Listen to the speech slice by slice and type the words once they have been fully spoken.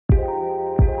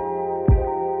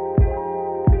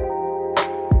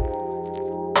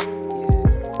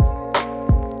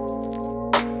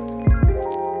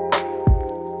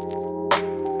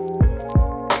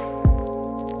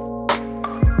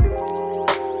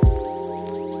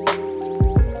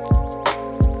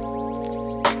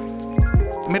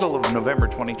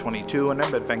2022, and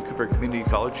I'm at Vancouver Community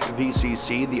College,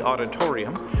 VCC, the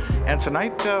auditorium. And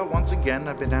tonight, once again,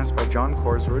 I've been asked by John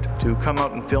Korsrud to come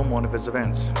out and film one of his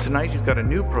events. Tonight he's got a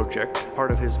new project, part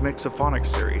of his Mixaphonics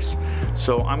series.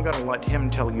 So I'm going to let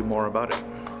him tell you more about it.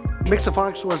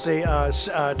 Mixaphonics was a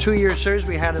 2-year series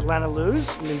we had at Atlanta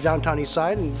Luz in the downtown east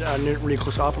side and really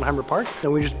close to Oppenheimer Park.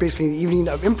 And we just basically an evening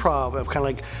of improv of kind of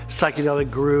like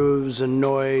psychedelic grooves and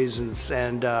noise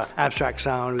and abstract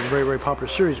sound. It was a very, very popular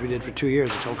series we did for 2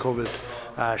 years until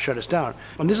COVID shut us down.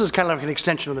 And this is kind of like an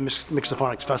extension of the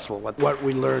Mixaphonics Festival, what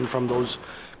we learned from those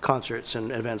concerts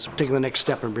and events, taking the next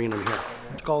step and bringing them here.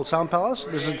 It's called Sound Palace.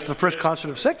 This is the first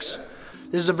concert of 6.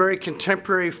 This is a very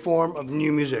contemporary form of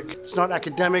new music. It's not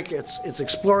academic, it's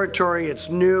exploratory, it's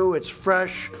new, it's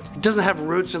fresh. It doesn't have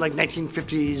roots in like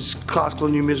 1950s classical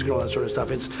new music and all that sort of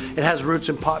stuff. It has roots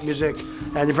in pop music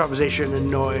and improvisation and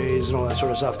noise and all that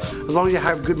sort of stuff. As long as you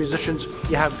have good musicians,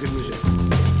 you have good music.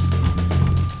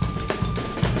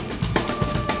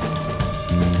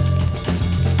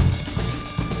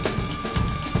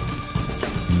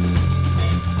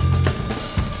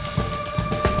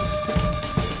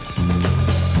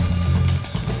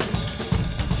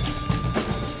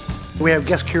 We have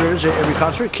guest curators at every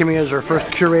concert. Kimia is our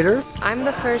first curator. I'm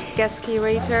the first guest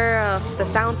curator of the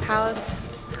Sound Palace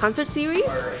concert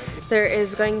series. There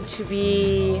is going to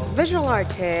be visual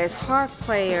artists, harp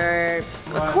player,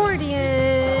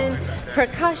 accordion,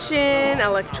 percussion,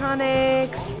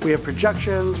 electronics. We have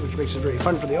projections, which makes it very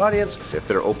fun for the audience. If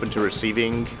they're open to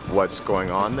receiving what's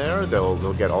going on there,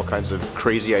 they'll get all kinds of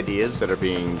crazy ideas that are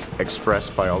being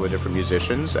expressed by all the different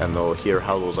musicians, and they'll hear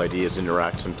how those ideas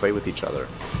interact and play with each other.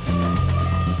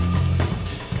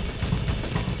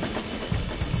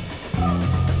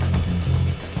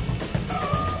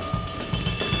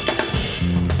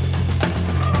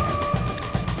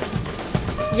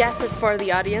 Yes, it's for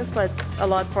the audience, but it's a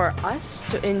lot for us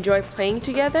to enjoy playing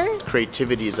together.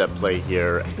 Creativity is at play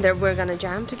here. We're gonna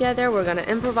jam together, we're gonna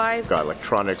improvise. You've got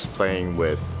electronics playing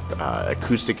with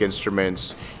acoustic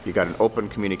instruments. You've got an open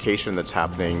communication that's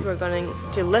happening. We're going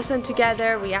to listen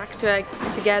together, react to it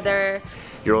together.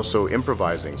 You're also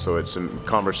improvising, so it's a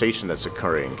conversation that's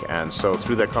occurring. And so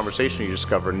through that conversation, you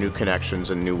discover new connections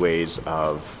and new ways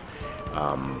of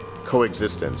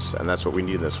coexistence, and that's what we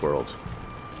need in this world.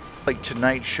 Like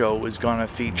tonight's show is going to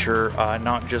feature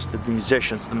not just the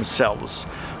musicians themselves,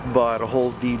 but a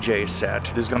whole VJ set.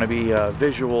 There's going to be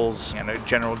visuals and a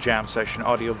general jam session,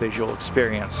 audio-visual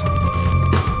experience.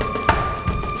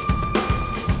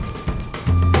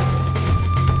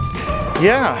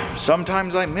 Yeah,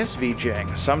 sometimes I miss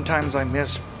VJing. Sometimes I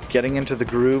miss getting into the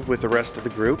groove with the rest of the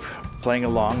group, playing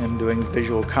along and doing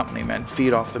visual accompaniment,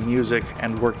 feed off the music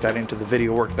and work that into the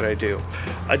video work that I do.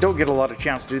 I don't get a lot of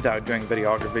chance to do that during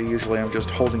videography. Usually I'm just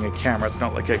holding a camera. It's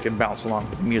not like I can bounce along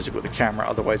with the music with the camera,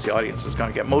 otherwise the audience is going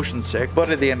to get motion sick. But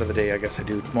at the end of the day, I guess I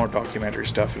do more documentary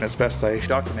stuff, and it's best that I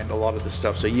document a lot of this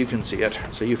stuff so you can see it,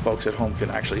 so you folks at home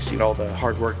can actually see all the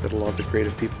hard work that a lot of the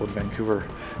creative people in Vancouver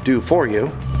do for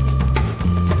you.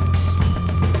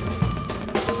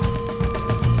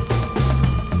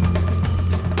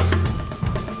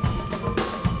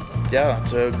 Yeah,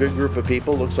 it's a good group of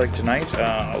people, looks like tonight.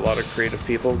 A lot of creative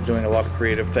people doing a lot of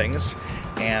creative things,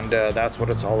 and that's what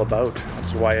it's all about.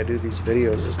 That's why I do these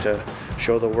videos, is to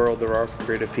show the world there are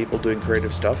creative people doing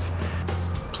creative stuff.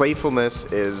 Playfulness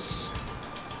is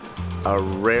a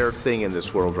rare thing in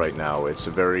this world right now. It's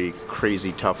a very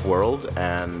crazy, tough world,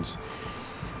 and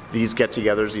these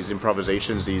get-togethers, these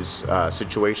improvisations, these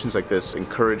situations like this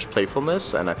encourage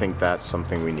playfulness, and I think that's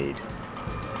something we need.